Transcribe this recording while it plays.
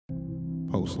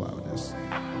post loudness.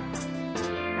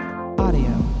 Audio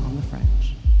on the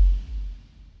French.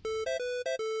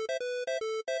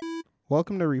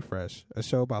 Welcome to Refresh, a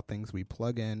show about things we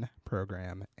plug in,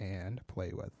 program, and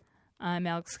play with. I'm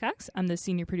Alex Cox. I'm the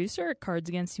senior producer at Cards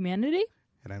Against Humanity.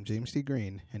 And I'm James T.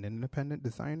 Green, an independent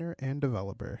designer and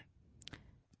developer.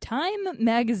 Time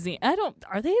Magazine. Are they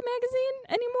a magazine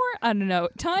anymore? I don't know.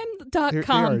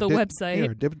 Time.com, the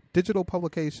website. Digital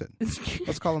publication.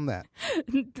 Let's call them that.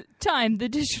 Time, the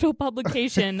digital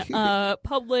publication,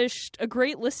 published a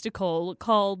great listicle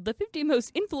called The 50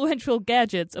 Most Influential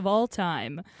Gadgets of All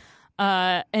Time.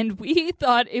 And we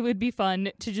thought it would be fun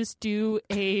to just do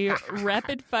a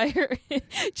rapid fire.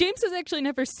 James has actually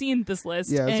never seen this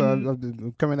list. Yeah, so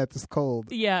I'm coming at this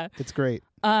cold. Yeah. It's great.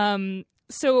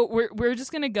 So we're just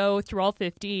going to go through all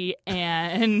 50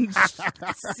 and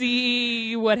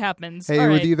see what happens. Hey, all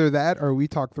with right. either that or we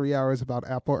talk 3 hours about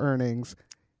Apple earnings.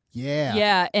 Yeah.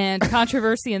 Yeah, and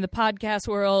controversy in the podcast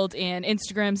world and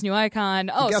Instagram's new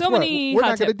icon. Oh, so what? many We're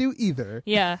hot not going to do either.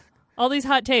 Yeah. All these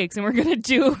hot takes, and we're going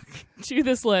to do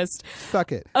this list.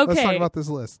 Suck it. Okay. Let's talk about this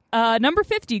list. Number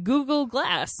 50, Google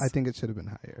Glass. I think it should have been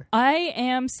higher. I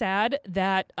am sad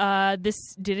that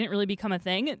this didn't really become a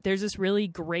thing. There's this really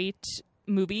great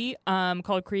movie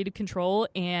called Creative Control,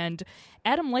 and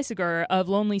Adam Leisiger of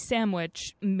Lonely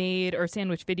Sandwich made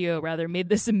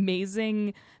this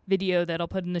amazing video that I'll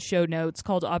put in the show notes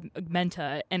called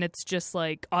Augmenta, and it's just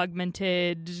like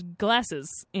augmented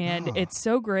glasses, and it's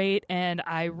so great. And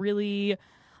I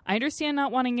understand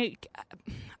not wanting it.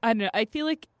 I don't know. I feel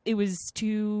like it was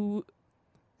too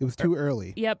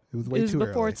early. Yep. It was way too early.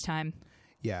 Before its time.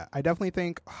 Yeah, I definitely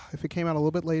think if it came out a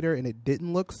little bit later and it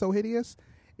didn't look so hideous,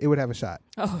 it would have a shot.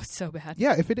 Oh, it's so bad.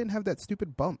 Yeah, if it didn't have that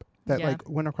stupid bump that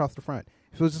went across the front.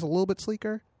 If it was just a little bit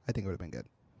sleeker, I think it would have been good.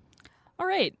 All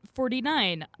right,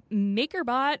 49,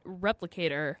 MakerBot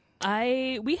Replicator.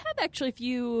 We have actually a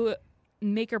few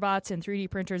MakerBots and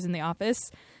 3D printers in the office.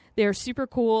 They're super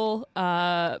cool,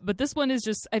 but this one is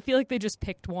just, I feel like they just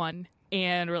picked one,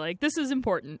 and we're like, this is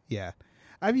important. Yeah.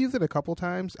 I've used it a couple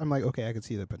times. I'm like, okay, I can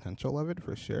see the potential of it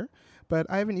for sure, but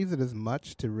I haven't used it as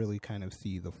much to really kind of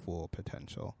see the full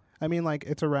potential. I mean, like,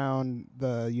 it's around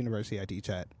the university I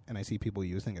teach at, and I see people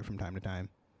using it from time to time.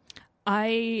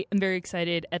 I am very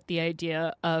excited at the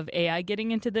idea of AI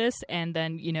getting into this, and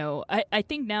then, I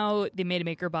think now they made a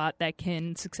MakerBot that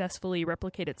can successfully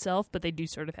replicate itself, but they do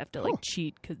sort of have to,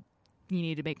 cheat because you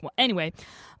need to make one. Anyway,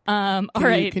 all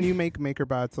right. Can you make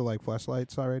MakerBots of,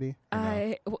 flashlights already?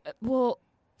 Well,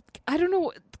 I don't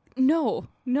know.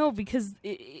 No, because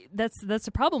that's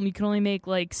the problem. You can only make,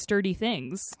 sturdy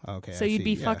things. Okay, so you'd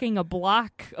be fucking a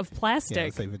block of plastic. Yeah,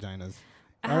 say vaginas.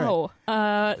 Ow.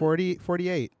 Right.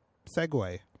 48.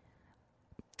 Segway.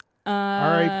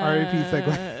 R.I.P.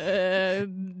 Segway.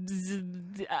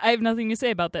 I have nothing to say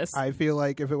about this. I feel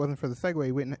like if it wasn't for the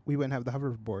Segway, we wouldn't have the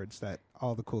hoverboards that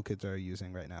all the cool kids are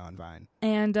using right now on Vine.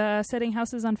 And setting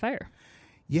houses on fire.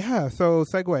 Yeah, so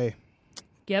Segway.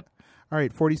 Yep. All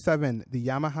right, 47, the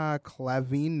Yamaha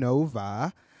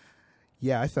Clavinova.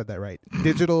 Yeah, I said that right.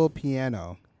 Digital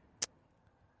piano.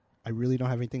 I really don't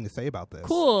have anything to say about this.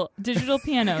 Cool. Digital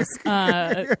pianos.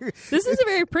 This is a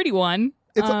very pretty one.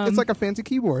 It's like a fancy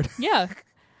keyboard. Yeah.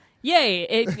 Yay.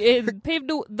 It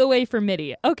paved the way for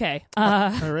MIDI. Okay.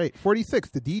 All right. 46,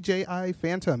 the DJI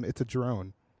Phantom. It's a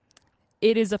drone.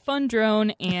 It is a fun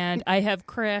drone, and I have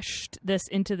crashed this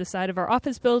into the side of our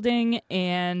office building,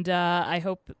 and I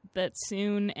hope that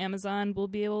soon Amazon will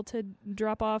be able to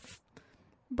drop off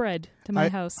bread to my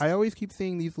house. I always keep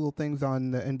seeing these little things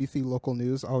on the NBC local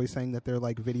news, always saying that they're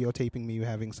videotaping me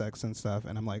having sex and stuff,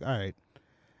 and I'm like, all right,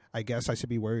 I guess I should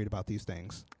be worried about these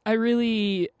things. I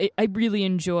really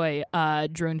enjoy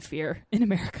drone fear in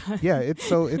America. Yeah, it's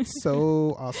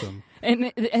so awesome.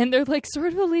 And they're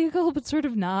sort of illegal, but sort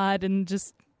of not, and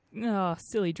just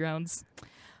silly drones.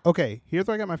 Okay, here's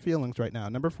where I got my feelings right now.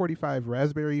 Number 45,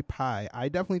 Raspberry Pi. I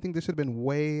definitely think this should have been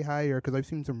way higher because I've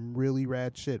seen some really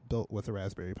rad shit built with a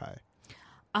Raspberry Pi.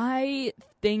 I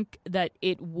think that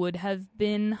it would have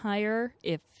been higher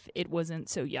if it wasn't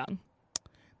so young.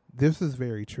 This is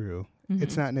very true. Mm-hmm.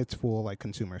 It's not in its full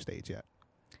consumer stage yet.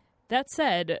 That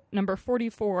said, number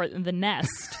 44, the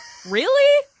Nest.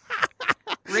 Really?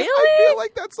 Really? I feel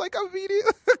like that's immediate.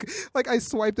 I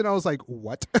swiped and I was like,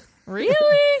 what?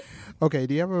 Really? Okay,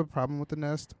 do you have a problem with the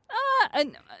Nest?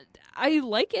 I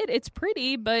like it. It's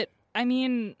pretty, but I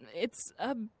mean, it's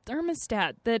a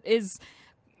thermostat that is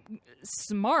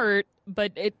smart,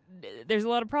 but there's a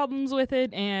lot of problems with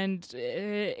it, and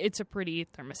it's a pretty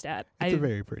thermostat. It's a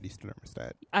very pretty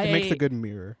thermostat. It makes a good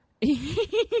mirror.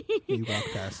 You walk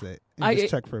past it and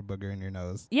just check for a booger in your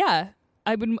nose. Yeah.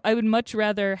 I would much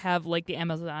rather have like the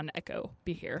Amazon Echo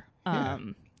be here. Yeah.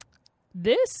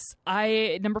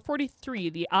 Number 43,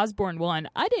 the Osborne one.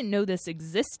 I didn't know this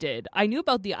existed. I knew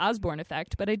about the Osborne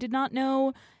effect, but I did not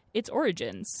know its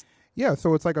origins. Yeah,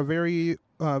 so it's like a very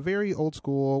old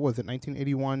school, was it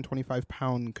 1981,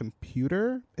 25-pound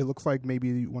computer? It looks like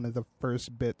maybe one of the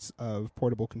first bits of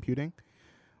portable computing,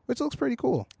 which looks pretty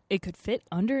cool. It could fit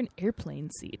under an airplane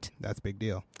seat. That's a big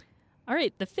deal. All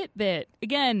right, the Fitbit.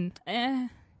 Again,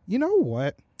 You know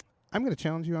what? I'm going to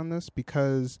challenge you on this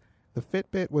because the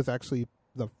Fitbit was actually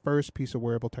the first piece of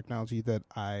wearable technology that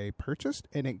I purchased,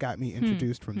 and it got me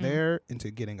introduced from there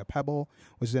into getting a Pebble,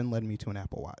 which then led me to an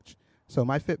Apple Watch. So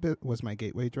my Fitbit was my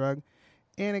gateway drug,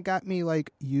 and it got me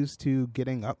like used to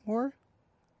getting up more.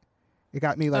 It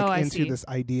got me like into this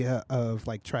idea of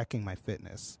like tracking my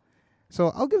fitness.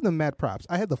 So I'll give them mad props.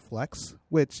 I had the Flex,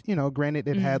 which, you know, granted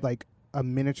it had like a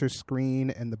miniature screen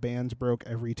and the bands broke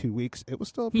every 2 weeks. It was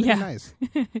still pretty nice.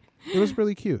 It was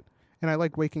really cute. And I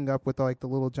liked waking up with the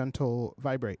little gentle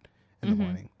vibrate in the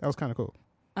morning. That was kind of cool.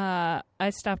 I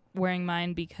stopped wearing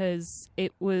mine because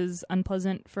it was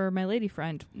unpleasant for my lady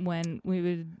friend when we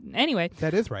would... Anyway.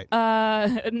 That is right.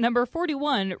 Number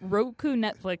 41, Roku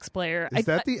Netflix player. Is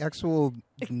that the actual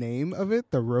name of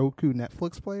it? The Roku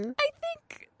Netflix player? I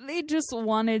think they just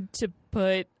wanted to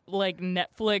put like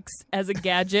Netflix as a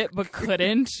gadget but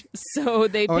couldn't, so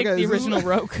they picked the original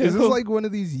Roku. Is this like one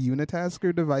of these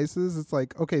unitasker devices? It's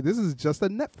like, okay, this is just a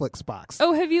Netflix box.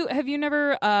 Oh, have you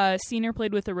never seen or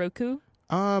played with a Roku?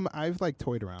 I've like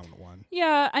toyed around with one.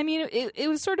 Yeah, I mean it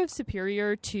was sort of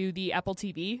superior to the Apple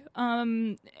TV.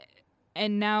 And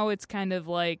now it's kind of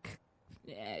like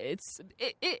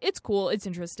it's cool, it's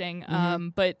interesting.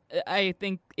 But I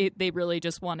think they really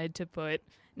just wanted to put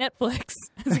Netflix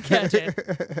as a gadget.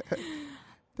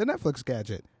 The Netflix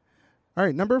gadget. All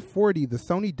right, number 40, the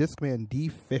Sony Discman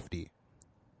D50.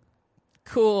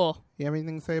 Cool. You have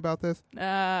anything to say about this?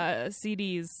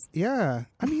 CDs. Yeah.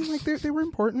 I mean, like, they were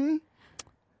important.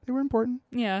 They were important.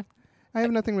 Yeah. I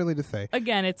have nothing really to say.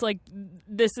 Again, it's like,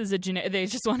 this is they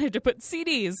just wanted to put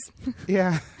CDs.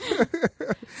 Yeah.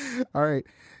 All right.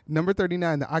 Number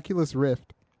 39, the Oculus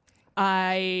Rift.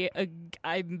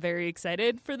 I'm very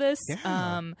excited for this.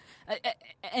 Yeah.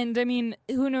 And I mean,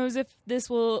 who knows if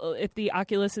the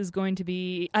Oculus is going to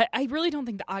be, I really don't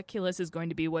think the Oculus is going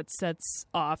to be what sets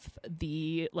off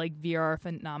the like VR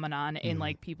phenomenon in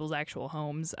like people's actual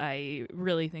homes. I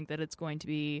really think that it's going to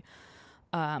be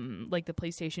like the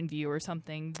PlayStation View or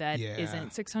something that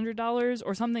isn't $600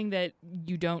 or something that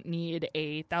you don't need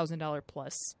a $1,000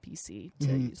 plus PC to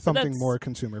use. Something more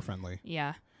consumer friendly.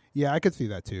 Yeah. Yeah, I could see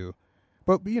that too.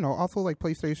 But, you know, also like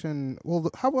PlayStation, well,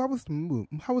 how was the move?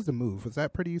 How was the move? Was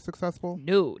that pretty successful?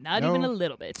 No, not even a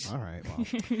little bit. All right, well,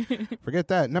 forget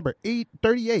that. Number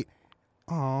 38.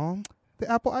 Aw, the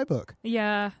Apple iBook.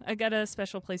 Yeah, I got a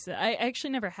special place. I actually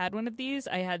never had one of these.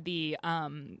 I had the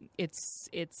its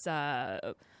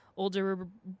older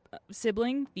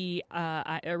sibling, the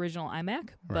original iMac,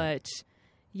 but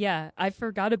yeah, I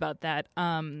forgot about that.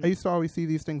 I used to always see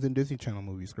these things in Disney Channel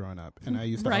movies growing up, and I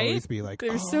used to always be like,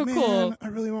 they're oh, so man, cool. I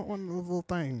really want one of those little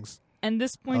things. And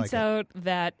this points out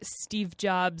that Steve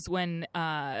Jobs, when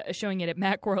showing it at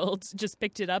Macworld, just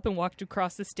picked it up and walked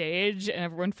across the stage, and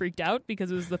everyone freaked out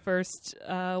because it was the first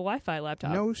Wi-Fi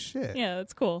laptop. No shit. Yeah,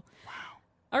 that's cool. Wow.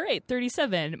 All right,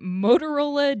 37.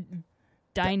 Motorola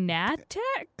Dynatec?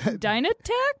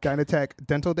 Dynatec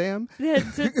Dental Dam? You're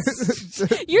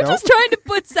just trying to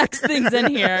put sex things in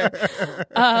here.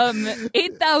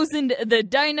 8,000, the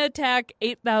Dynatec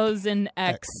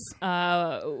 8000X,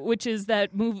 which is the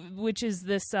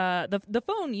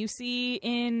phone you see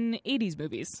in 80s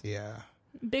movies. Yeah.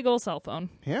 Big old cell phone.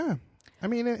 Yeah. I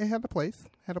mean, it had a place.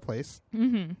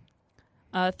 Mm-hmm.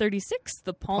 36,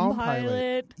 the Palm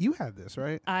Pilot. You had this,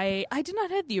 right? I did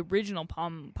not have the original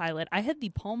Palm Pilot. I had the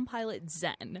Palm Pilot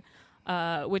Zen,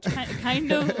 which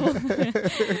kind of...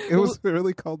 It was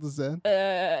really called the Zen?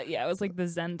 Yeah, it was like the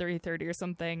Zen 330 or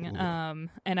something.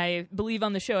 And I believe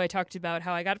on the show I talked about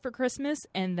how I got it for Christmas,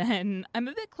 and then I'm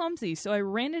a bit clumsy, so I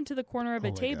ran into the corner of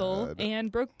a table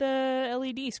and broke the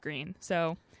LED screen.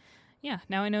 So, yeah,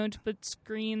 now I know to put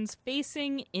screens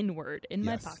facing inward in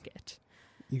my pocket.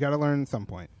 You got to learn at some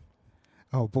point.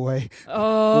 Oh, boy.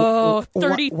 Oh,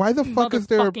 30. Why the fuck is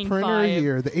there a printer 5.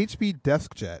 here? The HP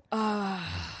DeskJet. I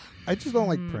just don't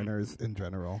like printers in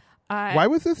general. Why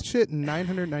was this shit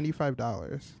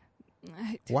 $995?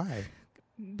 Why?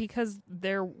 Because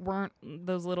there weren't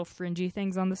those little fringy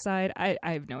things on the side. I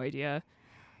have no idea.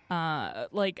 I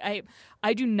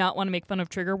do not want to make fun of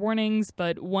trigger warnings,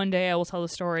 but one day I will tell the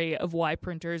story of why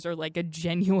printers are like a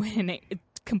genuine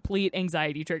complete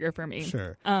anxiety trigger for me.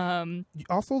 Sure.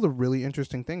 Also, the really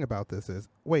interesting thing about this is,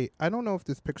 wait, I don't know if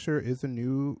this picture is a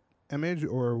new image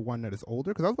or one that is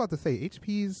older, because I was about to say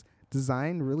HP's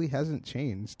design really hasn't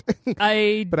changed. But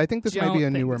I think this might be a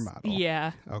newer model.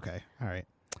 Yeah. Okay. All right.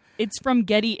 It's from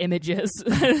Getty Images.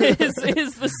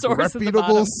 is the source.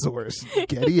 Reputable source.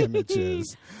 Getty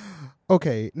Images.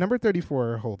 Okay, number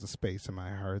 34 holds a space in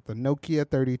my heart. The Nokia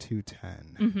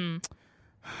 3210. Mm-hmm.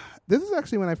 This is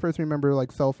actually when I first remember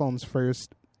like cell phones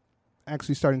first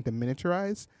actually starting to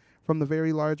miniaturize from the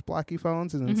very large blocky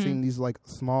phones and then seeing these like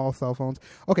small cell phones.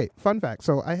 Okay, fun fact.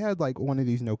 So I had like one of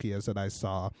these Nokias that I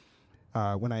saw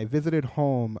when I visited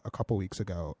home a couple weeks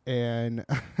ago, and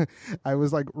I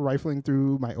was like rifling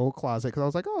through my old closet because I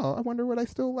was like, oh, I wonder what I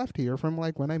still left here from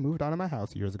like when I moved out of my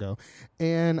house years ago.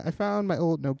 And I found my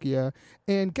old Nokia,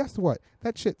 and guess what?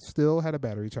 That shit still had a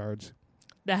battery charge.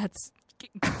 That's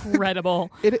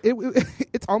incredible.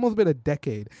 It's almost been a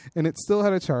decade, and it still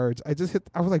had a charge. I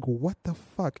was like, what the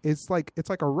fuck? It's like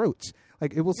a roach.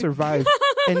 Like it will survive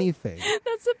anything.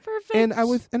 That's a perfect. And I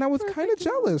was kind of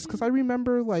jealous because I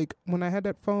remember like when I had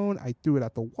that phone, I threw it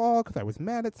at the wall because I was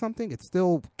mad at something. It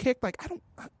still kicked. Like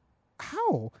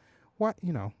how? What?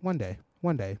 One day,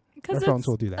 our phones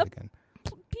will do that again.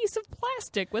 Piece of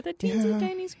plastic with a teensy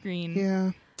tiny screen.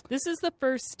 Yeah. This is the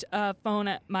first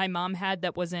phone my mom had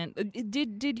that wasn't.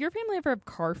 Did your family ever have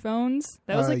car phones?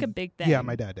 That was like a big thing. Yeah,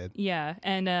 my dad did. Yeah,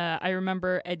 and I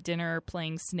remember at dinner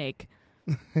playing Snake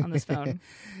on this phone.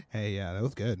 Hey, yeah, that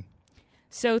was good.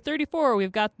 So 34,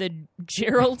 we've got the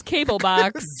Gerald cable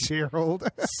box. Gerald.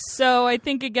 So I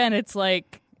think again, it's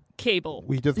like cable.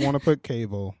 We just want to put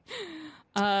cable.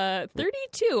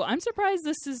 32. I'm surprised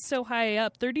this is so high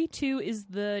up. 32 is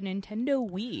the Nintendo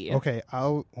Wii. Okay.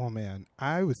 Oh man,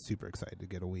 I was super excited to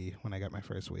get a Wii when I got my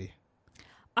first Wii.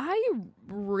 I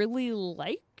really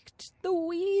liked the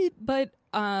Wii, but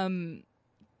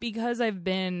because I've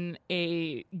been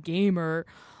a gamer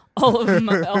all of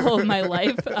my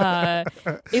life,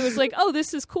 it was like, oh,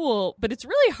 this is cool, but it's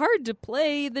really hard to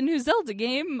play the new Zelda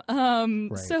game. Right.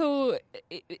 So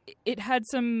it had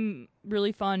some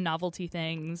really fun novelty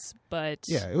things, but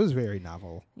yeah, it was very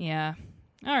novel. Yeah.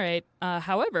 All right.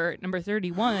 However, number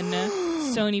 31,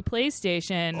 Sony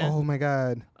PlayStation. Oh my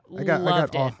God. I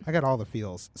got all the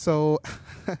feels. So,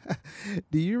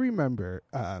 do you remember?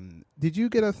 Did you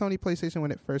get a Sony PlayStation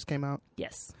when it first came out?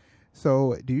 Yes.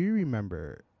 So, do you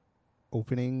remember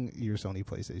opening your Sony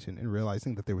PlayStation and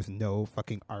realizing that there was no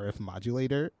fucking RF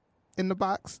modulator in the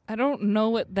box? I don't know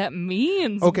what that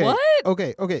means. Okay. What?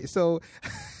 Okay. So,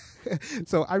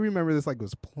 so I remember this like it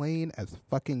was plain as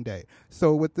fucking day.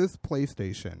 So with this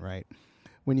PlayStation, right?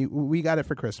 We got it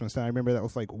for Christmas, and I remember that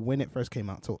was like when it first came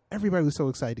out. So everybody was so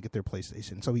excited to get their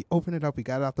PlayStation. So we opened it up, we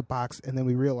got it out the box, and then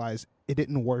we realized it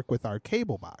didn't work with our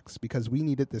cable box because we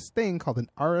needed this thing called an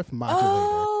RF modulator.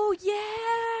 Oh,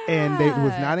 yeah. And it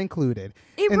was not included.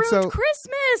 It ruined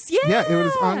Christmas. Yeah. Yeah, it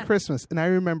was on Christmas. And I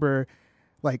remember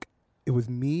like it was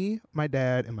me, my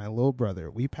dad, and my little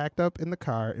brother. We packed up in the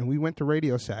car and we went to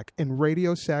Radio Shack. And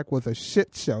Radio Shack was a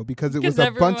shit show because it was a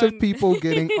bunch of people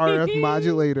getting RF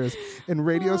modulators. And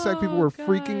Radio Shack people were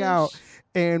freaking out.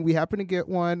 And we happened to get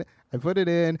one. I put it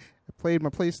in. I played my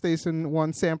PlayStation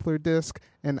 1 sampler disc.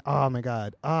 And oh my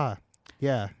God.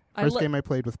 Yeah. First game I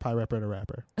played was Pie Rapper the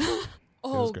Rapper.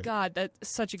 Oh God, that's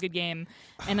such a good game,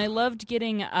 and I loved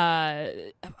getting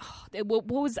what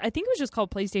was, I think it was just called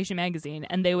PlayStation Magazine,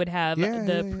 and they would have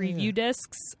the preview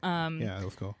discs. Yeah, that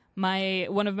was cool.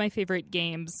 One of my favorite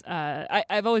games.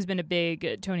 I've always been a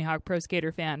big Tony Hawk Pro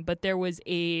Skater fan, but there was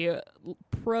a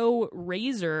Pro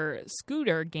Racer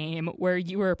scooter game where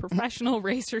you were a professional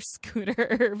racer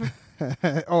scooter.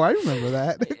 Oh, I remember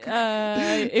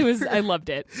that. It was. I loved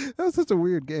it. That was such a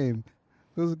weird game.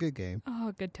 It was a good game.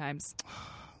 Oh, good times.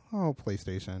 Oh,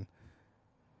 PlayStation.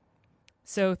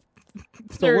 So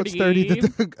 30. So what's 30?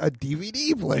 A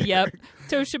DVD player. Yep.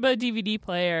 Toshiba DVD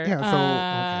player.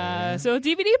 Yeah, so a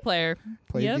DVD player.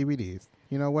 Play DVDs.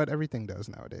 You know what? Everything does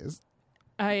nowadays.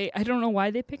 I don't know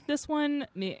why they picked this one.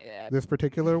 This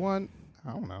particular one?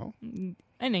 I don't know.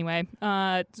 Anyway,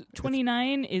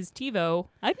 29 is TiVo.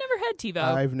 I've never had TiVo.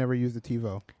 I've never used a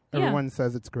TiVo. Everyone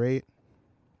says it's great.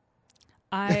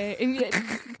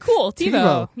 Cool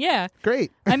TiVo. Yeah,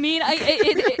 great. I mean,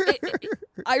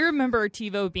 I remember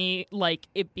TiVo being like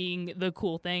it being the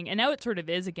cool thing, and now it sort of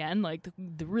is again, like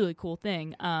the really cool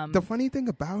thing. The funny thing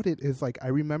about it is, like, I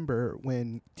remember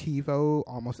when TiVo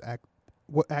almost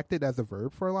acted as a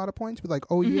verb for a lot of points. Be like,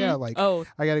 yeah, like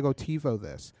I got to go TiVo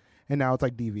this, and now it's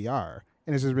like DVR,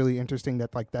 and it's just really interesting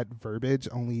that like that verbiage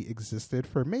only existed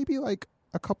for maybe like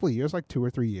a couple of years, like 2 or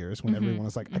 3 years, when everyone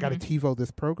was like, I got to TiVo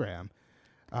this program.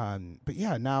 But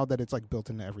yeah, now that it's like built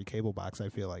into every cable box, I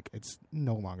feel like it's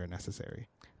no longer necessary.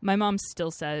 My mom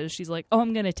still says, she's like, oh,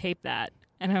 I'm going to tape that.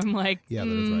 And I'm like, yeah,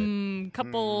 that is right.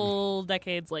 Couple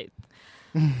decades late.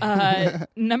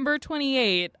 Number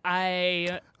 28,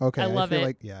 I love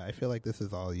it. I feel like this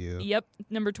is all you. Yep.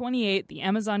 Number 28, the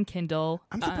Amazon Kindle.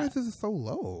 I'm surprised this is so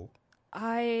low.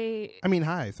 I mean,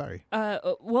 hi. Sorry.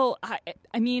 Well,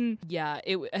 I mean, yeah.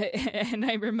 And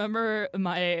I remember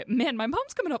my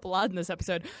mom's coming up a lot in this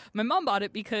episode. My mom bought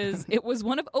it because it was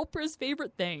one of Oprah's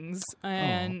favorite things,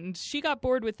 and she got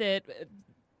bored with it,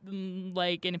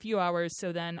 like in a few hours.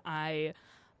 So then I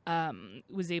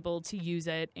was able to use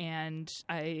it, and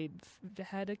I've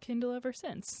had a Kindle ever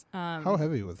since. How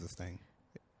heavy was this thing?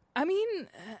 I mean,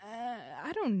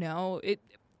 I don't know. It.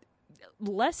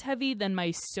 Less heavy than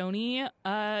my Sony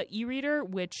e-reader,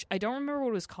 which I don't remember what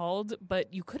it was called,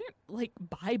 but you couldn't like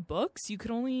buy books. You could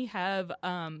only have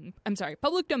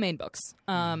public domain books.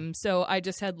 So I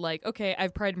just had like, okay, I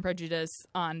have Pride and Prejudice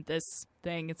on this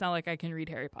thing. It's not like I can read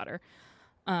Harry Potter.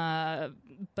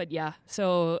 But yeah,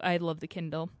 so I love the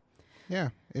Kindle. Yeah,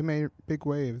 it made big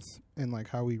waves in like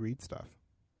how we read stuff.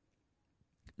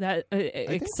 That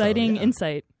exciting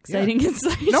insight. Exciting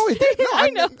insight. No, it did. No, I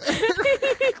know.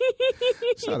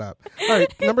 Shut up. All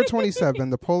right, number 27,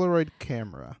 the Polaroid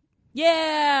camera.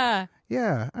 Yeah.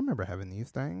 Yeah, I remember having these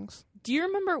things. Do you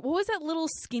remember, what was that little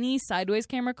skinny sideways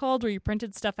camera called where you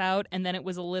printed stuff out and then it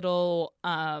was a little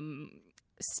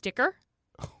sticker?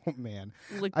 Oh, man.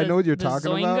 Like I know what you're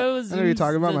talking about. I know what you're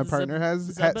talking about. My partner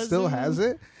still has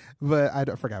it. But I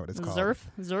forgot what it's called.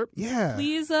 Zerp. Yeah.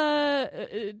 Please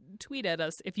tweet at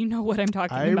us if you know what I'm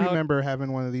talking about. I remember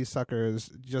having one of these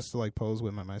suckers just to like pose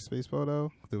with my MySpace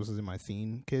photo. This was in my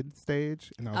scene kid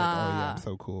stage. And I was like, oh yeah, I'm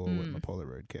so cool with my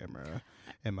Polaroid camera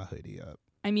and my hoodie up.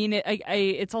 I mean,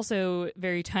 it's also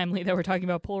very timely that we're talking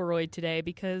about Polaroid today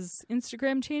because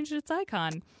Instagram changed its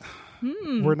icon.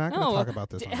 We're not going to talk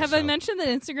about this on Have the show. I mentioned that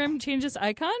Instagram changed its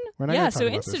icon? We're not going to talk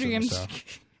about Instagram. This on the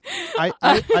show.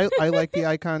 I like the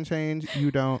icon change.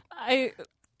 You don't.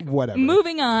 Whatever.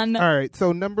 Moving on. All right.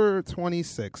 So number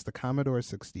 26, the Commodore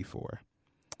 64.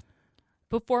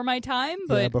 Before my time,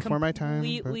 but yeah, before my time,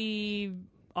 completely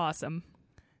awesome.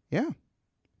 Yeah.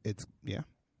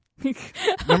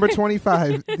 Number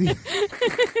 25.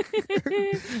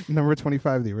 Number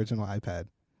 25, the original iPad.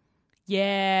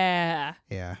 Yeah.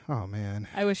 Yeah. Oh man.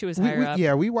 I wish it was higher up.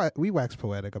 Yeah, we waxed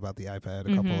poetic about the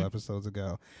iPad a couple episodes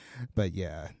ago, but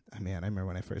yeah, man, I remember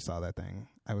when I first saw that thing,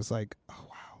 I was like, oh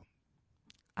wow.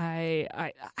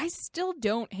 I still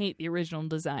don't hate the original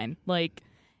design. Like,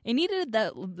 it needed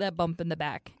that bump in the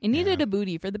back. It needed a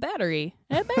booty for the battery.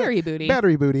 A battery booty.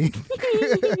 Battery booty.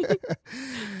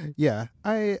 Yeah,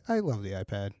 I love the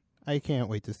iPad. I can't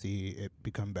wait to see it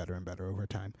become better and better over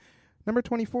time. Number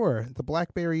 24, the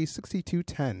BlackBerry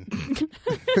 6210. Did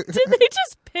they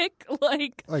just pick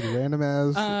like random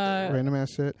ass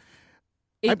shit?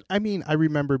 I mean, I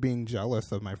remember being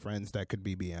jealous of my friends that could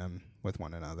BBM with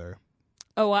one another.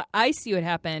 Oh, I see what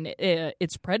happened.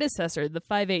 Its predecessor, the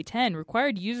 5810,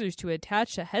 required users to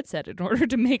attach a headset in order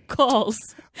to make calls.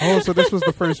 Oh, so this was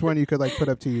the first one you could like put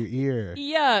up to your ear.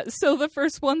 Yeah, so the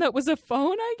first one that was a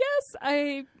phone, I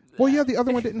guess. Well, yeah, the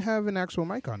other one didn't have an actual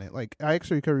mic on it. Like, I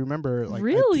actually could remember, like,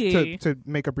 really? To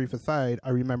make a brief aside, I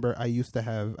remember I used to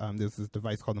have there's this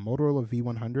device called the Motorola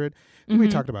V100. We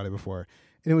talked about it before,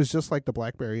 and it was just like the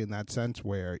BlackBerry in that sense,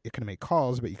 where it can make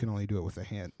calls, but you can only do it with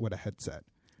a headset.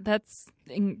 That's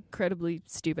incredibly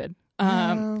stupid.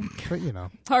 But you know.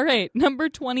 All right, number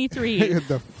 23.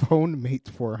 The Phone Mate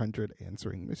 400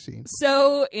 answering machine.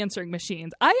 So, answering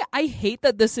machines. I hate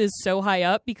that this is so high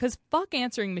up because fuck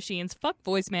answering machines, fuck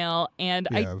voicemail, and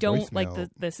I don't like that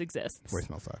this exists.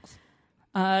 Voicemail sucks.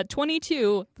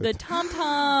 22, the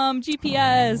TomTom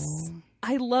GPS.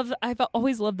 Oh. I've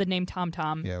always loved the name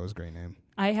TomTom. Yeah, it was a great name.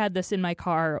 I had this in my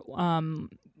car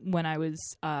when I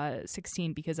was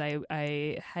 16 because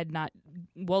I had not,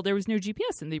 well, there was no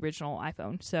GPS in the original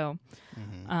iPhone. So,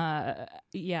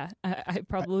 yeah, I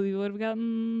probably would have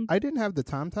gotten. I didn't have the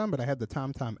TomTom, but I had the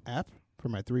TomTom app for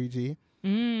my 3G.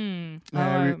 And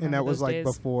that was like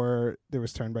before there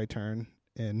was turn by turn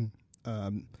in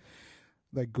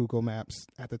like Google Maps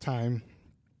at the time.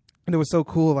 And it was so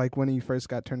cool, like when you first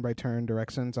got turn by turn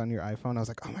directions on your iPhone, I was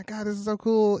like, oh my God, this is so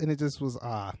cool. And it just was,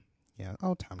 yeah.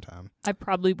 Oh, TomTom. I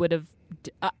probably would have,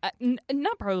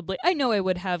 not probably, I know I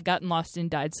would have gotten lost and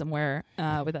died somewhere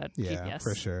without GPS. Yeah,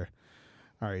 for sure.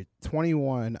 All right,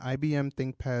 21, IBM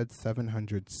ThinkPad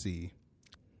 700C.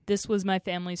 This was my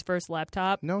family's first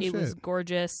laptop. No shit. It was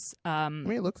gorgeous. I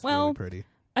mean, it looks really pretty.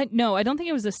 No, I don't think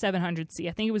it was a 700C.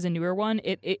 I think it was a newer one.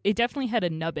 It definitely had a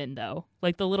nubbin, though.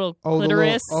 Like the little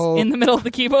clitoris in the middle of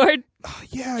the keyboard. Oh,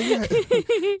 yeah.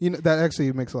 That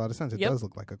actually makes a lot of sense. It does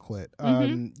look like a clit.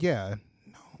 Yeah.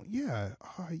 No, yeah.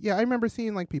 Yeah, I remember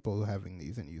seeing like people having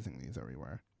these and using these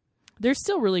everywhere. They're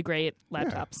still really great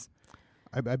laptops.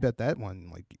 Yeah. I bet that one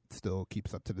like still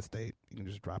keeps up to this date. You can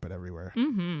just drop it everywhere.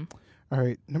 Mm-hmm. All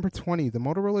right, number 20, the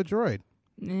Motorola Droid.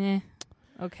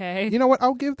 Okay. You know what?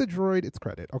 I'll give the Droid its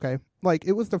credit, okay? Like,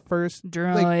 it was the first...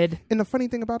 Droid. And the funny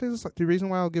thing about it is, like, the reason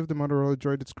why I'll give the Motorola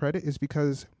Droid its credit is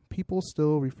because people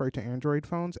still refer to Android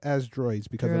phones as droids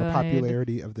because of the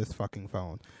popularity of this fucking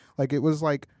phone. Like, it was,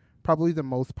 like, probably the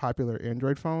most popular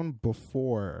Android phone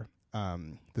before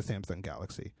the Samsung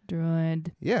Galaxy.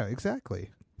 Droid. Yeah, exactly.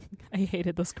 I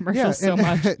hated those commercials so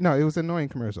much. No, it was an annoying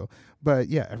commercial. But,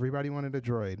 yeah, everybody wanted a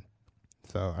Droid.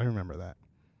 So, I remember that.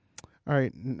 All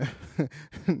right,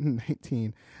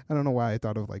 19. I don't know why I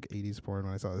thought of like 80s porn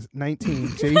when I saw this. 19,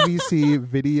 JVC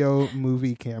video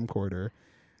movie camcorder.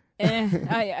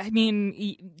 I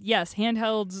mean, yes,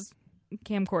 handhelds,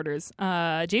 camcorders.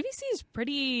 JVC is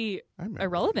pretty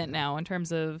irrelevant now in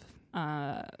terms of...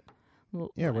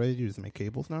 what do they do? Just make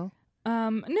cables now?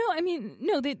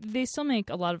 No, they still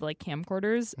make a lot of like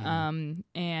camcorders,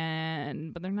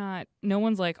 but they're not. No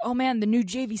one's like, oh man, the new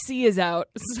JVC is out.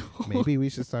 So maybe we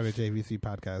should start a JVC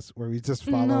podcast where we just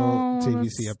follow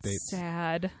JVC updates.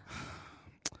 Sad.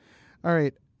 All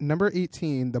right, number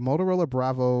 18, the Motorola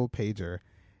Bravo pager.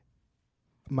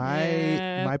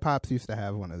 My pops used to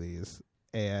have one of these,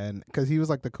 and because he was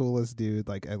like the coolest dude,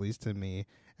 like at least to me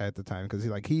at the time, because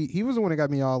he was the one that got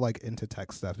me all like into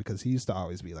tech stuff because he used to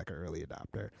always be like an early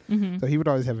adopter. So he would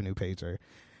always have a new pager,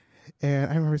 and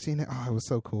I remember seeing it. Oh, it was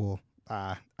so cool.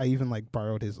 I even like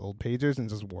borrowed his old pagers and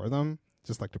just wore them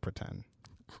just like to pretend.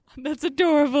 That's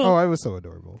adorable. Oh, I was so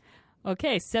adorable.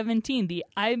 Okay, 17, the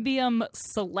IBM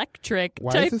Selectric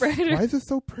typewriter. Why is this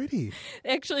so pretty?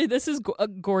 Actually, this is a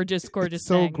gorgeous thing.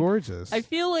 So gorgeous. I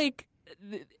feel like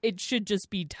it should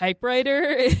just be typewriter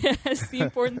as the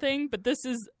important thing, but this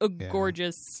is a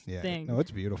gorgeous thing. No, it's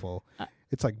beautiful.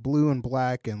 It's like blue and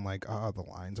black, and like the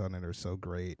lines on it are so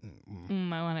great.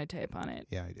 I want to type on it.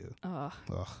 Yeah, I do. Ugh.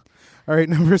 All right,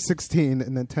 number 16, a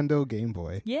Nintendo Game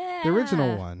Boy. Yeah, the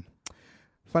original one.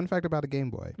 Fun fact about a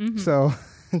Game Boy. So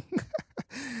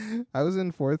I was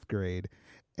in 4th grade,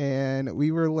 and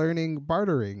we were learning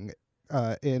bartering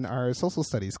in our social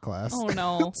studies class. Oh,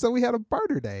 no. So we had a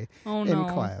barter day in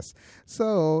class.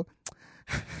 So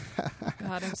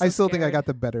God, I still think I got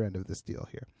the better end of this deal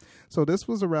here. So this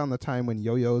was around the time when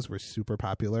Yo-Yos were super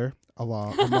popular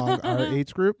among our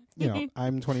age group. You know,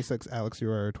 I'm 26, Alex, you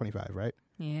are 25, right?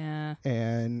 Yeah.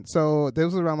 And so this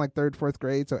was around like 3rd, 4th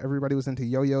grade. So everybody was into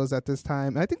yo-yos at this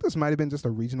time. And I think this might have been just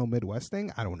a regional Midwest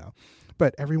thing. I don't know.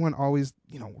 But everyone always,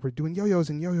 we're doing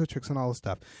yo-yos and yo-yo tricks and all this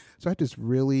stuff. So I had this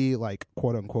really like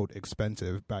quote unquote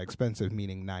expensive, by expensive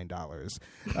meaning $9.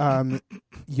 I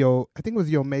think it was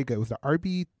the Omega. It was the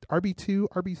RB2,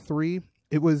 RB3.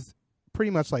 It was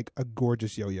pretty much like a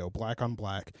gorgeous yo-yo, black on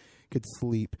black. Could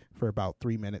sleep for about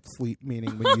 3 minutes. Sleep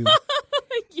meaning when you...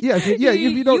 Yeah. If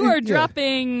you don't, you are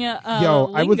dropping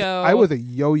lingo. I was a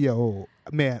yo-yo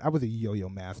man. I was a yo-yo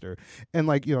master, and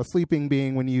like sleeping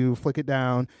being when you flick it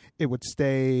down, it would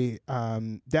stay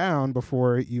down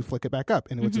before you flick it back up,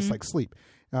 and it would just like sleep,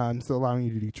 so allowing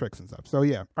you to do tricks and stuff. So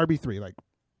yeah, RB3 like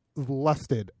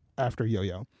lusted after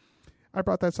yo-yo. I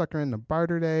brought that sucker in the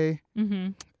barter day,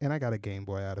 and I got a Game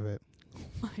Boy out of it. Oh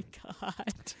my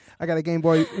God! I got a Game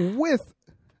Boy with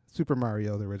Super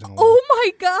Mario, the original one. Oh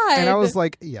my God! And I was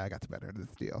like, yeah, I got the better end of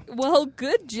this deal. Well,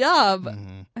 good job.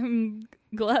 I'm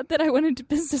glad that I went into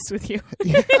business with you.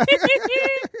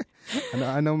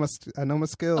 I know my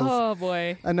skills. Oh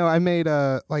boy. I know I made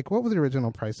what was the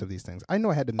original price of these things? I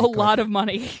know I had to make a lot of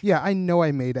money. Yeah, I know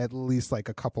I made at least like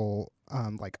a couple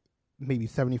maybe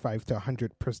 75 to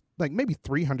 100%, like maybe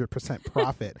 300%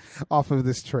 profit off of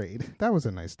this trade. That was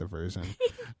a nice diversion.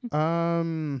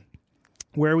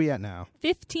 Where are we at now?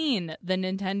 15, the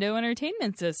Nintendo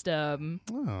Entertainment System.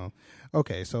 Oh,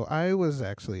 okay. So I was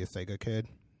actually a Sega kid.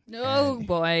 Oh,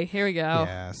 boy. Here we go.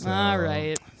 Yeah. So, all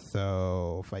right.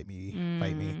 So fight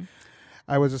me.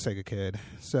 I was a Sega kid.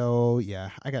 So,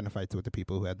 yeah, I got in fights with the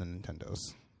people who had the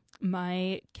Nintendos.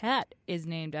 My cat is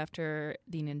named after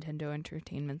the Nintendo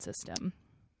Entertainment System.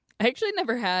 I actually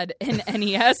never had an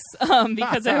NES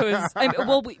because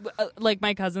like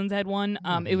my cousins had one.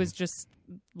 It was just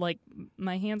like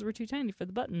my hands were too tiny for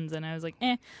the buttons, and I was like,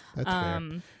 eh. That's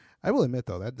fair. I will admit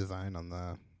though, that design on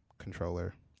the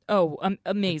controller. Oh,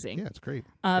 amazing! Yeah, it's great.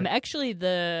 Actually,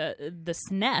 the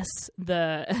SNES,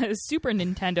 the Super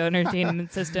Nintendo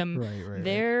Entertainment System, right.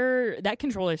 their that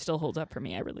controller still holds up for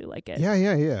me. I really like it.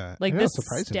 Yeah. Like, I know, this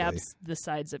surprisingly. stabs the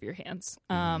sides of your hands.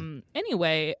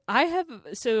 Anyway, I have,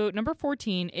 so number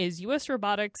 14 is US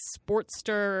Robotics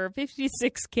Sportster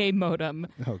 56K modem.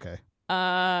 Okay.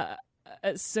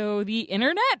 So the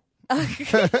internet?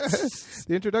 The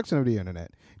introduction of the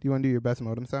internet. Do you want to do your best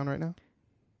modem sound right now?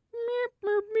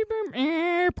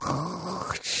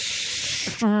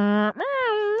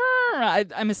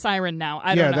 I'm a siren now.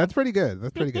 I don't know. That's pretty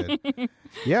good.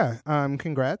 Yeah.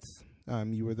 Congrats.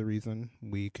 You were the reason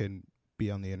we could be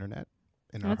on the internet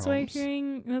in our homes.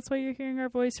 That's why you're hearing our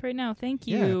voice right now. Thank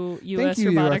you, US Thank you,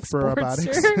 Robotics US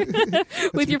Robotics.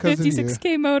 Sportster, with your because of you.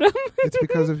 56K modem. It's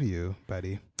because of you,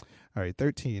 buddy. All right,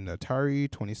 13, Atari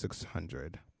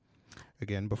 2600.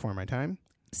 Again, before my time.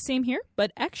 Same here,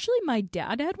 but actually my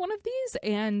dad had one of these,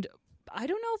 and I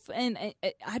don't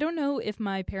know if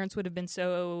my parents would have been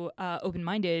so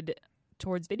open-minded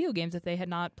towards video games if they had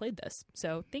not played this.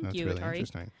 So thank you, really Atari.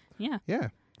 Interesting. Yeah,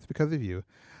 it's because of you.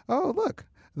 Oh, look,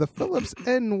 the Philips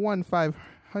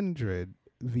N1500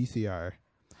 VCR.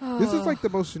 This is like the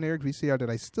most generic VCR that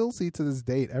I still see to this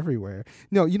date everywhere.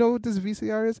 No, you know what this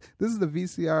VCR is? This is the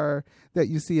VCR that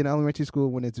you see in elementary school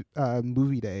when it's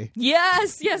movie day.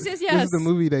 Yes. This is the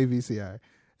movie day VCR.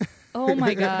 Oh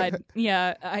my god.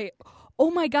 Yeah,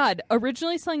 oh my god.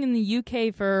 Originally selling in the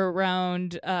UK for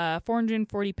around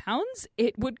 £440,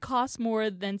 it would cost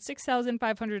more than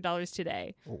 $6,500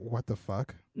 today. What the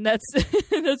fuck? That's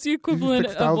the equivalent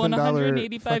of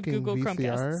 185 Google VCR?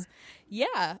 Chromecasts.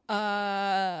 Yeah.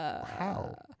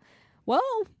 How? Well,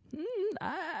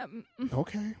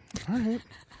 okay. All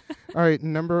right.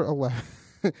 Number 11.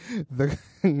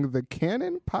 the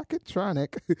Canon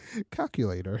Pockettronic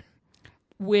calculator,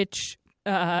 which,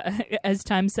 as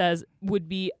time says, would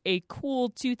be a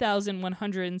cool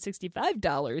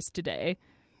 $2,165 today.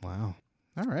 Wow.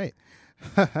 All right.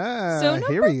 So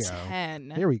number Here we 10.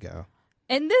 Go. Here we go.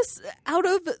 And this,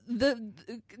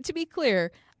 to be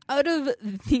clear, out of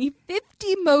the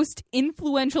 50 most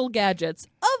influential gadgets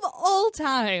of all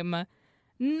time,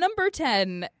 number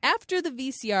 10, after the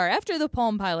VCR, after the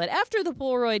Palm Pilot, after the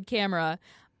Polaroid camera,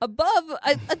 above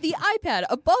the iPad,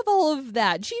 above all of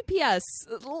that, GPS,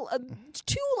 2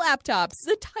 laptops,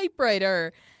 the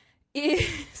typewriter,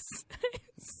 is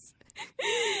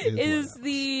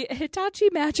the Hitachi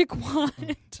Magic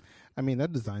Wand. I mean,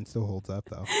 that design still holds up,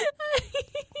 though.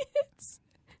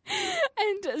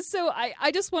 And so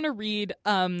I just want to read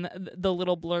the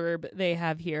little blurb they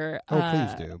have here. Oh,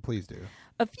 please do.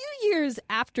 A few years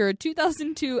after a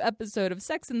 2002 episode of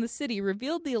Sex and the City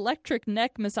revealed the electric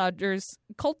neck massager's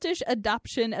cultish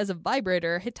adoption as a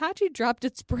vibrator, Hitachi dropped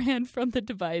its brand from the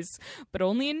device, but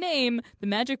only in name. The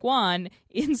Magic Wand,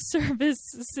 in service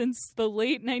since the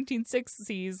late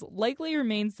 1960s, likely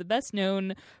remains the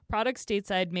best-known product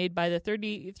stateside made by the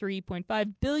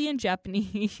 33.5 billion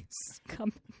Japanese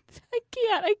company. I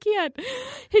can't.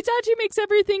 Hitachi makes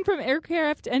everything from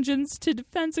aircraft engines to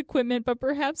defense equipment, but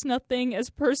perhaps nothing as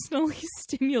personally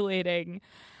stimulating.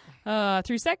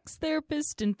 Those sex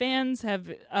therapists and fans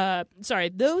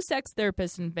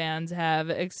have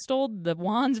extolled the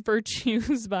wand's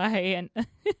virtues by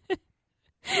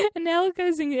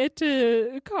analogizing it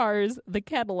to cars. The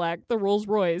Cadillac, the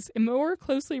Rolls-Royce, it more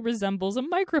closely resembles a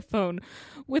microphone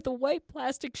with a white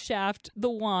plastic shaft, the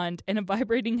wand, and a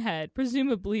vibrating head,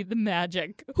 presumably the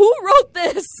magic. Who wrote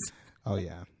this? Oh,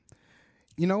 yeah.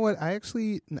 You know what? I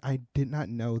did not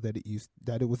know that it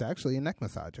was actually a neck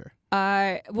massager.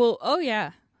 Yeah.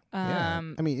 Yeah. I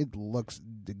mean, it looks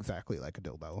exactly like a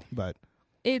dildo, but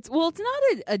it's not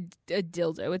a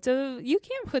dildo. You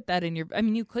can't put that in your. I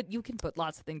mean, you can put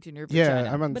lots of things in your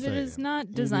vagina, but it is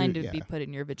not designed to be put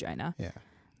in your vagina. Yeah.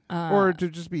 Or to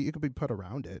just be, it could be put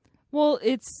around it. Well,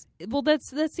 that's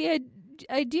the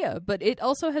idea, but it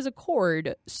also has a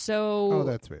cord, so oh,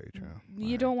 that's very true.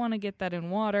 You don't want to get that in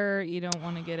water. You don't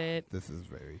want to get it. This is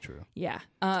very true. Yeah.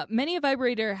 Many a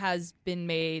vibrator has been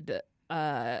made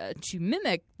to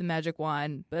mimic the Magic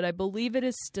Wand, but I believe it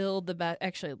is still the best.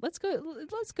 Actually, let's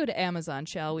go to Amazon,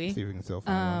 shall we? See if we can still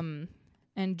find one.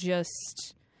 And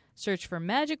just search for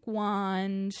Magic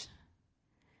Wand.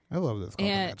 I love this called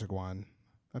the Magic Wand.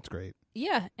 That's great.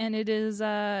 Yeah, and it is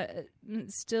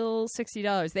still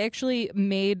 $60. They actually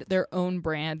made their own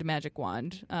brand Magic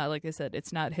Wand. Like I said,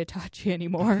 it's not Hitachi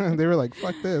anymore. They were like,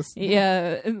 "Fuck this."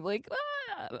 Yeah, like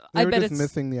I bet it's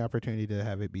missing the opportunity to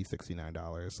have it be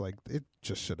 $69. Like it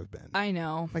just should have been. I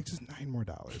know. Like just $9 more.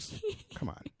 Come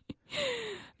on.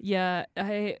 Yeah,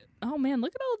 oh man,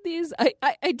 look at all of these.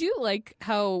 I do like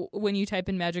how when you type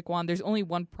in Magic Wand, there's only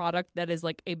one product that is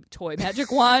like a toy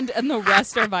Magic Wand and the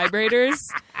rest are vibrators.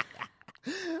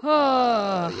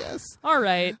 Oh, yes. All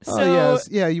right. So yes.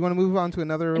 Yeah, you want to move on to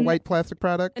another white plastic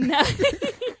product?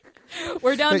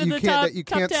 We're down to the top. That you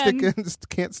top can't 10.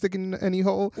 can't stick in any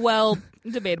hole. Well,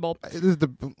 debatable. This is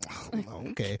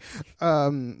okay.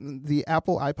 The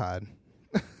Apple iPod.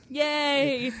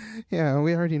 Yay! Yeah,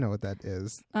 we already know what that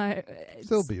is.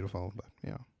 Still It's- beautiful, but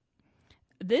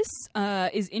This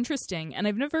is interesting, and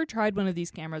I've never tried one of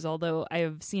these cameras, although I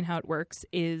have seen how it works,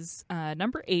 is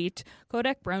number 8,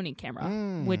 Kodak Brownie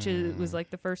camera, which was like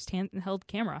the first handheld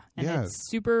camera. And it's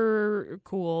super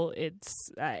cool.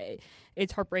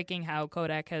 It's heartbreaking how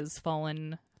Kodak has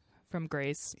fallen from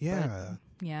grace. Yeah.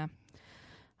 But, yeah.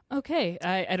 Okay,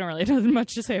 I don't really have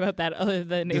much to say about that other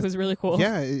than it was really cool.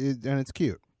 Yeah, and it's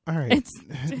cute. All right. It's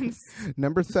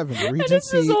Number 7, the and it's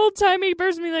Regency. this old-timey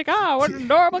person be like, what an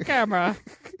adorable camera.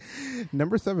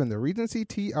 Number 7, the Regency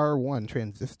TR1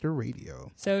 transistor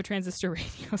radio. So transistor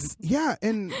radios. Yeah,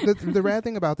 and the rad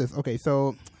thing about this, okay,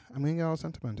 so I'm going to get all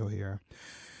sentimental here.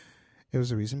 It was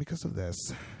the reason because of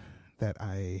this that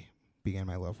I began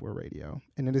my love for radio.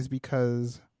 And it is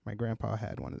because my grandpa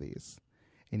had one of these.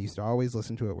 And he used to always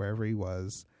listen to it wherever he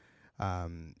was,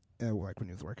 like when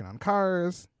he was working on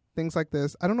cars, things like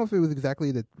this. I don't know if it was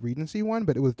exactly the Regency one,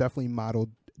 but it was definitely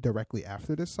modeled directly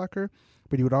after this sucker.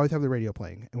 But he would always have the radio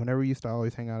playing. And whenever he used to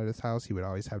always hang out at his house, he would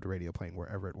always have the radio playing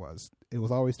wherever it was. It was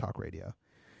always talk radio.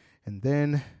 And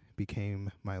then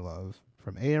became my love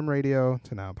from AM radio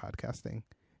to now podcasting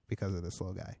because of this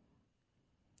little guy.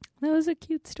 That was a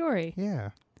cute story.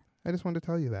 Yeah. I just wanted to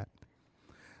tell you that.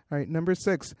 All right, number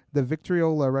 6, the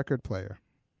Victrola record player.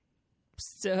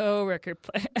 So record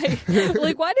play.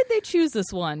 Like, why did they choose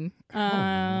this one?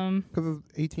 Because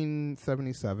it's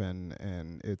 1877,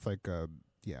 and it's like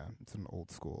it's an old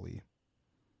schooly.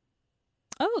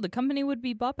 Oh, the company would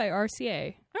be bought by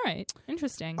RCA. All right,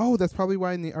 interesting. Oh, that's probably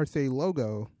why in the RCA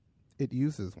logo, it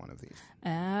uses one of these.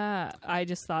 I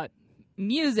just thought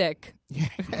music.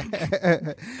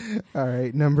 All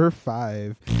right, number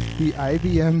 5, the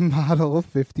IBM Model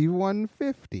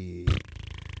 5150.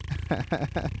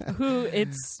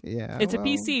 It's a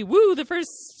PC. Woo, the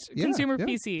first consumer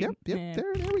PC. Yep.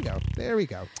 There we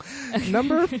go.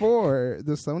 Number 4,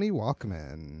 the Sony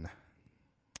Walkman.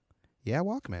 Yeah,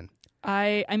 Walkman.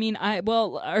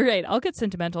 All right, I'll get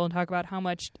sentimental and talk about how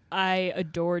much I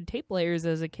adored tape players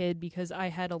as a kid because I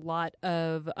had a lot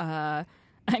of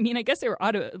I guess they were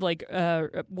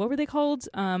what were they called?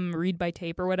 Read by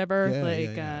tape or whatever.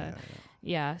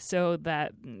 So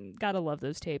that gotta love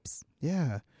those tapes.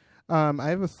 Yeah. I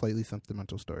have a slightly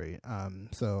sentimental story.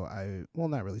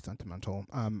 Not really sentimental.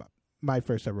 My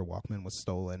first ever Walkman was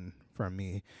stolen from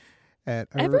me at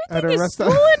a rest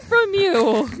stop. Stolen from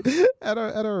you at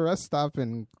a rest stop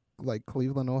in like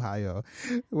Cleveland, Ohio,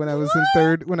 when I was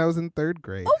in third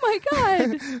grade. Oh my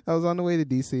god! I was on the way to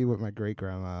DC with my great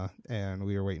grandma, and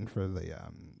we were waiting for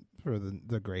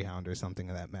the Greyhound or something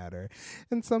of that matter.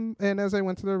 And as I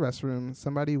went to the restroom,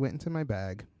 somebody went into my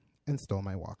bag and stole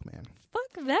my Walkman.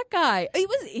 Fuck that guy. It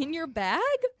was in your bag?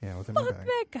 Yeah, it was in my bag. Fuck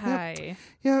that guy.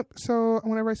 Yep. So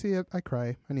whenever I see it, I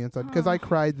cry on the inside because I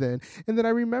cried then. And then I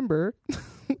remember,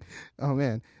 oh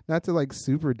man, not to like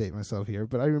super date myself here,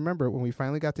 but I remember when we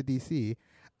finally got to DC,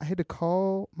 I had to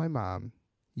call my mom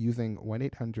using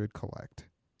 1-800-COLLECT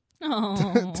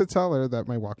to tell her that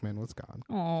my Walkman was gone.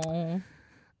 Oh.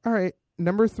 All right.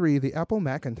 Number 3, the Apple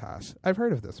Macintosh. I've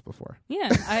heard of this before. Yeah,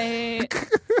 I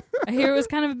hear it was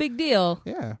kind of a big deal.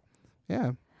 Yeah.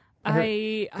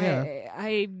 I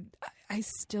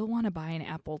still want to buy an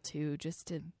Apple II just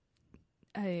to.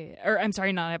 I'm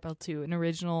sorry, not Apple II, an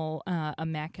original a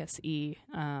Mac SE.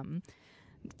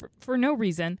 For no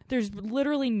reason. There's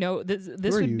literally no. This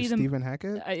would be Stephen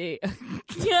Hackett?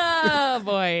 Yeah,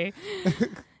 boy.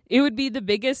 It would be the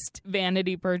biggest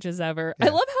vanity purchase ever. Yeah. I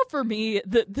love how for me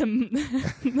the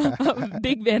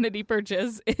big vanity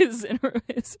purchase is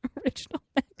original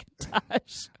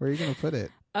Macintosh. Where are you gonna put it?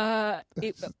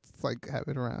 It's like have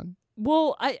it around.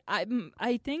 Well, I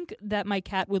think that my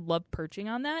cat would love perching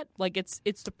on that. Like it's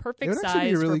the perfect size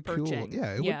be really for perching. Cool.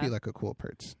 Yeah, it would be like a cool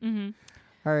perch. Mm-hmm.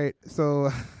 All right, so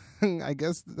I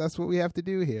guess that's what we have to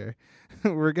do here.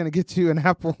 We're gonna get you an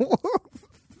Apple.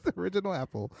 The original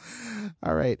Apple.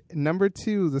 All right. Number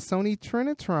 2, the Sony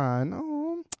Trinitron.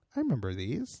 Oh, I remember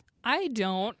these. I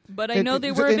don't, but I know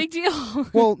they were a big deal.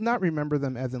 Well, not remember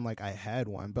them as in like I had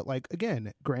one, but like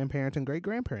again, grandparents and great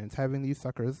grandparents having these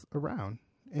suckers around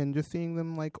and just seeing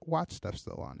them like watch stuff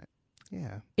still on it.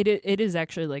 Yeah. It is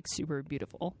actually like super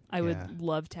beautiful. I would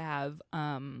love to have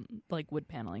like wood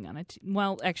paneling on it.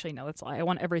 Well, actually no, that's a lie. I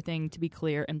want everything to be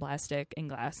clear and plastic and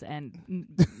glass and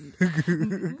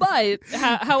but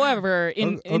however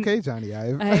in okay, Johnny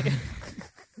Ive.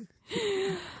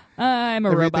 I'm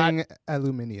a Everything robot.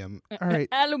 aluminium. All right.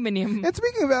 Aluminium. And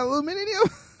speaking of aluminium,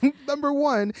 number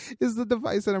one is the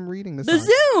device that I'm reading this The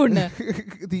on.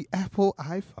 Zune. The Apple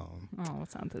iPhone. Oh,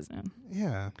 it's not the Zune.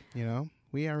 Yeah,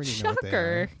 we already know what they Shocker.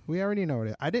 are. We already know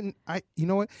it. You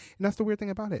know what? And that's the weird thing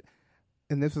about it.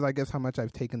 And this is, I guess, how much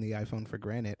I've taken the iPhone for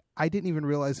granted. I didn't even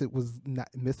realize it was not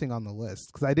missing on the list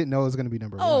because I didn't know it was going to be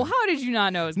number one. Oh, how did you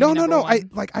not know it was No. number one?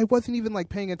 I wasn't even like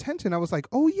paying attention. I was like,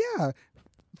 oh yeah,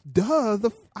 duh,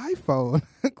 the iPhone.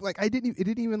 Like it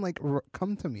didn't even like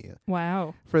come to me.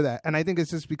 Wow. For that. And I think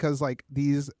it's just because like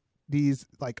these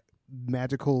like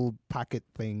magical pocket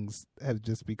things have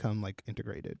just become like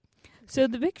integrated. So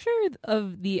the picture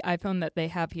of the iPhone that they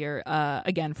have here,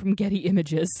 again from Getty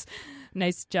Images.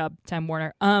 Nice job, Time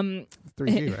Warner.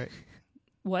 3G, right?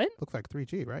 What? Looks like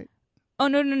 3G, right? Oh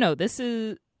no. This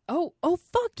is oh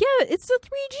fuck yeah, it's the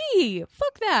 3G.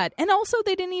 Fuck that. And also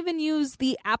they didn't even use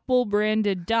the Apple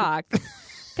branded dock.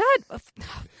 God,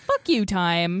 fuck you,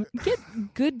 Time. Get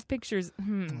good pictures.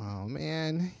 Oh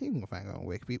man, you can find it on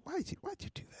Wiki. Why'd you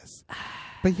do this?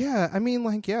 But yeah, I mean,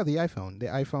 like, yeah, the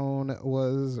iPhone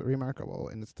was remarkable,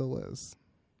 and it still is.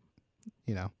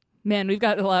 Man, we've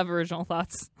got a lot of original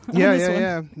thoughts.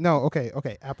 Yeah. No, okay.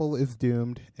 Apple is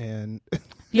doomed, and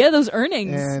yeah, those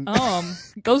earnings. And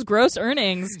those gross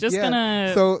earnings. Just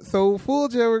gonna. So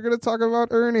fooled you. We're gonna talk about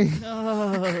earnings.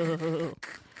 Oh.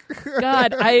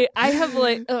 God, I have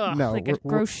like a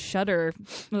gross shudder.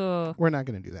 Ugh. We're not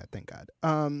gonna do that, thank God.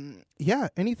 Yeah.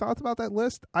 Any thoughts about that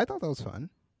list? I thought that was fun.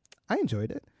 I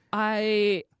enjoyed it.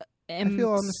 I feel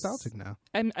all nostalgic now.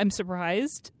 I'm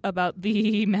surprised about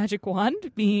the Magic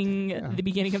Wand being the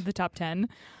beginning of the top 10.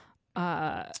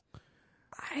 I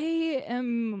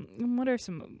am. What are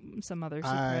some other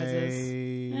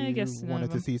surprises? I guess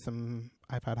wanted to see some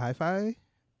iPod Hi-Fi.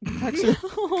 I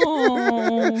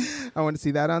want to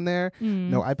see that on there.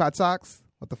 No iPod socks.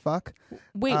 What the fuck?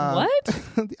 Wait, what?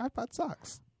 The iPod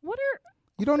socks.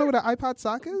 You don't know what an iPod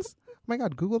sock is? Oh my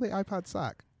God, Google the iPod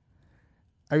sock.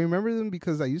 I remember them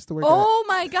because I used to work Oh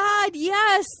my God,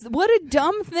 yes. What a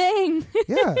dumb thing.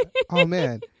 Yeah. Oh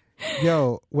man.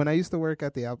 Yo, when I used to work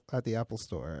at the Apple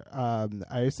store,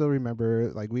 I still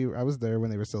remember like I was there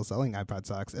when they were still selling iPod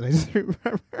socks, and I just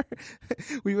remember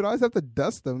we would always have to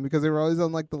dust them because they were always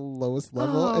on like the lowest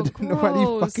level, and nobody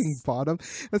fucking bought them.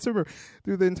 I just remember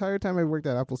through the entire time I worked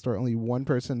at Apple store, only one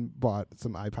person bought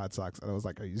some iPod socks, and I was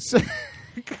like, "Are you serious?"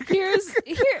 Here's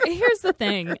the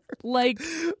thing, like,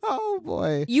 oh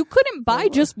boy, you couldn't buy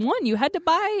just one; you had to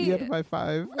buy. You had to buy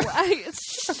 5.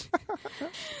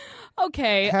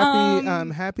 Okay.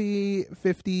 Happy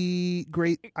 50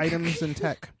 great items in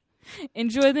tech.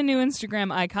 Enjoy the new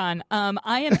Instagram icon.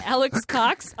 I am Alex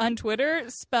Cox on Twitter,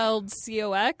 spelled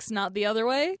COX, not the other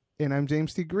way. And I'm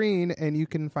James T. Green, and you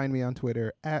can find me on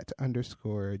Twitter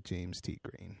 @_James T.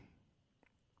 Green.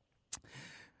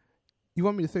 You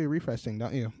want me to say refreshing,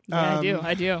 don't you? Yeah,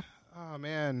 I do. Oh,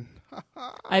 man.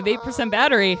 I have 8%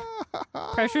 battery.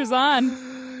 Pressure's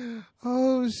on.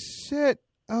 Oh, shit.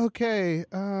 Okay.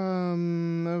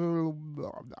 I'm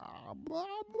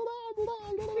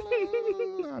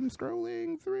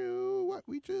scrolling through what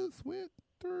we just went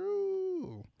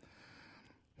through.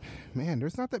 Man,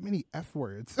 there's not that many F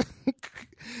words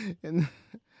in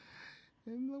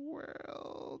the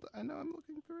world. I know I'm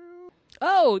looking through.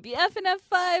 Oh, the F in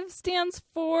F5 stands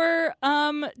for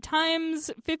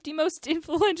Time's 50 most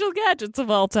influential gadgets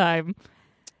of all time.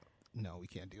 No, we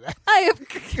can't do that. I have...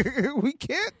 We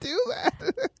can't do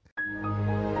that.